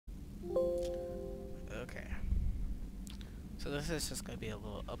So this is just gonna be a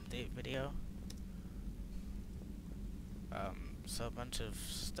little update video. So a bunch of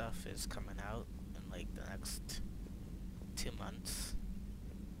stuff is coming out in like the next 2 months.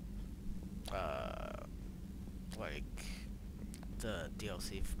 Like the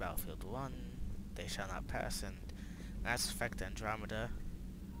DLC for Battlefield 1, They Shall Not Pass, and Mass Effect Andromeda.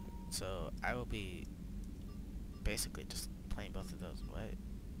 So I will be basically just playing both of those. What?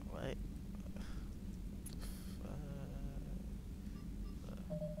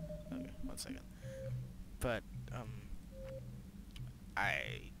 Okay, 1 second. But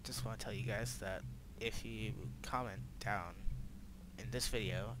I just want to tell you guys that if you comment down in this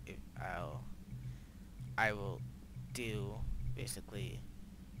video, I will do basically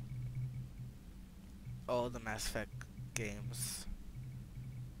all the Mass Effect games.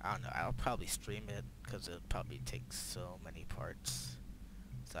 I don't know, I'll probably stream it because it'll probably take so many parts,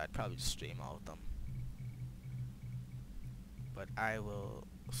 so I'd probably just stream all of them. But I will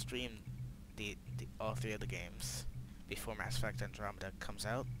stream all 3 of the games before Mass Effect Andromeda comes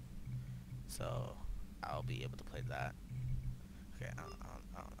out, so I'll be able to play that. Okay, I don't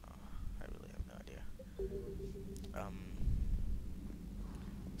know. I really have no idea.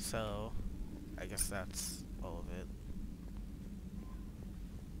 So I guess that's all of it.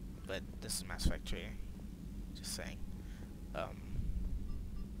 But this is Mass Effect 3. Just saying. Fuck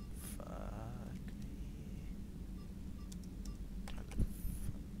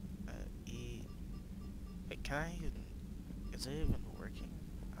me. Wait, can I even... Is it even working?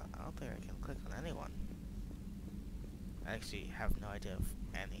 I don't think I can click on anyone. I actually have no idea if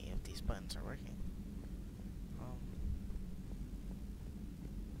any of these buttons are working.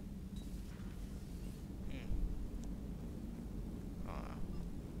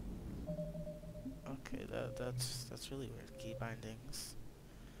 Okay, that's really weird. Key bindings.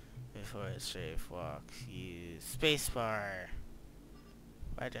 Before a strafe walk, use spacebar.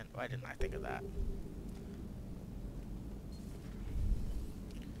 Why didn't I think of that?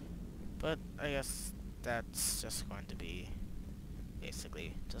 But I guess that's just going to be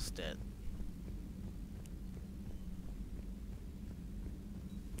basically just it.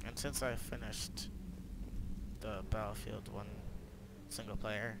 And since I finished the Battlefield 1 single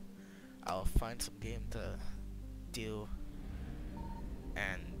player, I'll find some game to do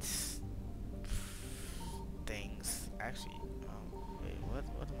and things. Actually, wait, what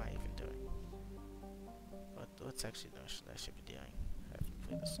am I even doing? What's actually the mission I should be doing? I haven't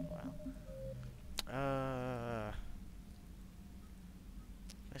played this in a while.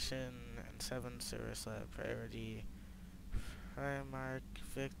 Mission and 7 Service Lab Priority Primarch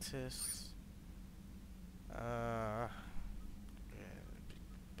Victus.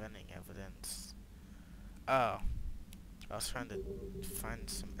 Bending evidence. Oh, I was trying to find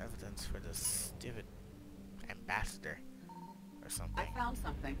some evidence for this stupid ambassador or something. I found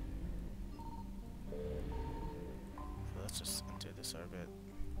something. So let's just enter this orbit.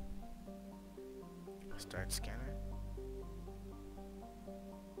 Start scanner.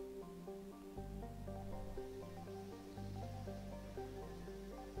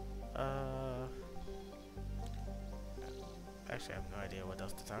 Actually, I have no idea what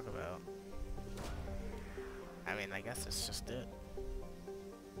else to talk about. I mean, I guess it's just it.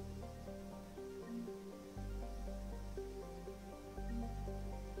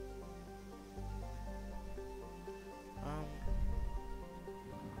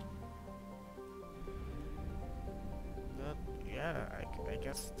 But yeah, I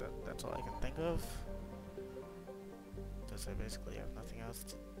guess that's all I can think of. Does I basically have nothing else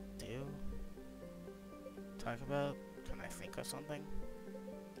to do? Talk about? Can I think of something?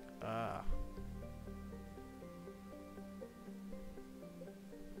 No,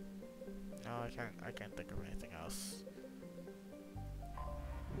 I can't think of anything else.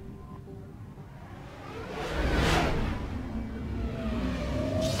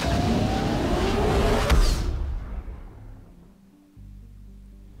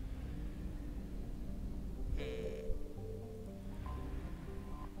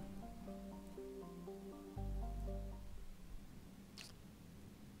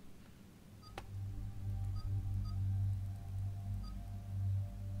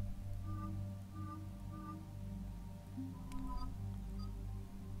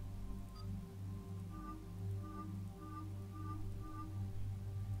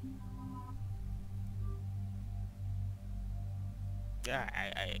 Yeah,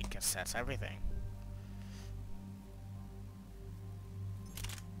 I guess that's everything.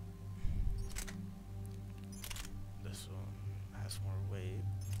 This one has more weight.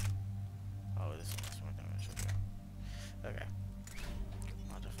 Oh, this one has more damage. Okay.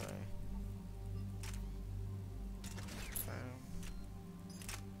 Modify. Fine.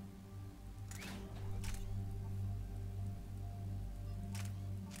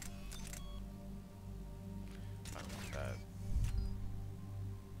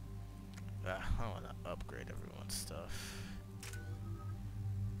 I want to upgrade everyone's stuff.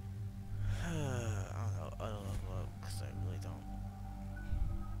 I don't know, auto level up, because I really don't.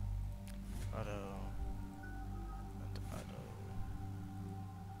 Auto. And auto.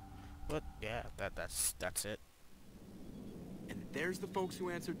 But, yeah, that's it. And there's the folks who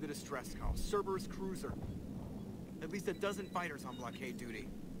answered the distress call. Cerberus cruiser. At least a dozen fighters on blockade duty.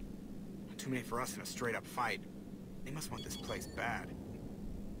 Too many for us in a straight-up fight. They must want this place bad.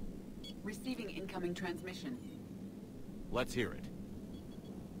 Receiving incoming transmission. Let's hear it.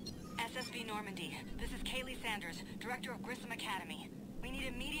 SSV Normandy. This is Kaylee Sanders, Director of Grissom Academy. We need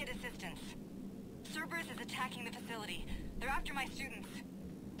immediate assistance. Cerberus is attacking the facility. They're after my students.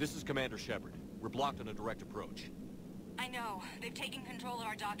 This is Commander Shepard. We're blocked on a direct approach. I know. They've taken control of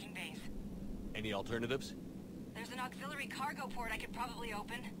our docking base. Any alternatives? There's an auxiliary cargo port I could probably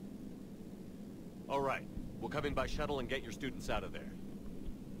open. All right. We'll come in by shuttle and get your students out of there.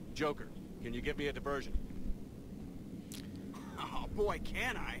 Joker, can you give me a diversion? Oh boy,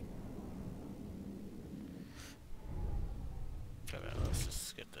 can I? Okay, let's just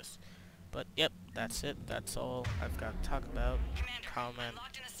skip this. But, yep, that's it. That's all I've got to talk about. Commander, Comment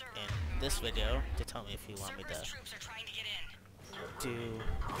locked in a server. in this video to tell me if you want me Cerberus to troops are trying to get in.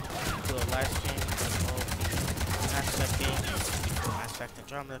 do a live stream of all the Mass Effect games before Mass Effect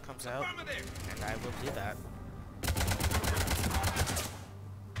Andromeda comes out, and I will do that.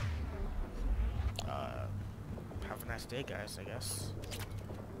 Have a nice day, guys, I guess.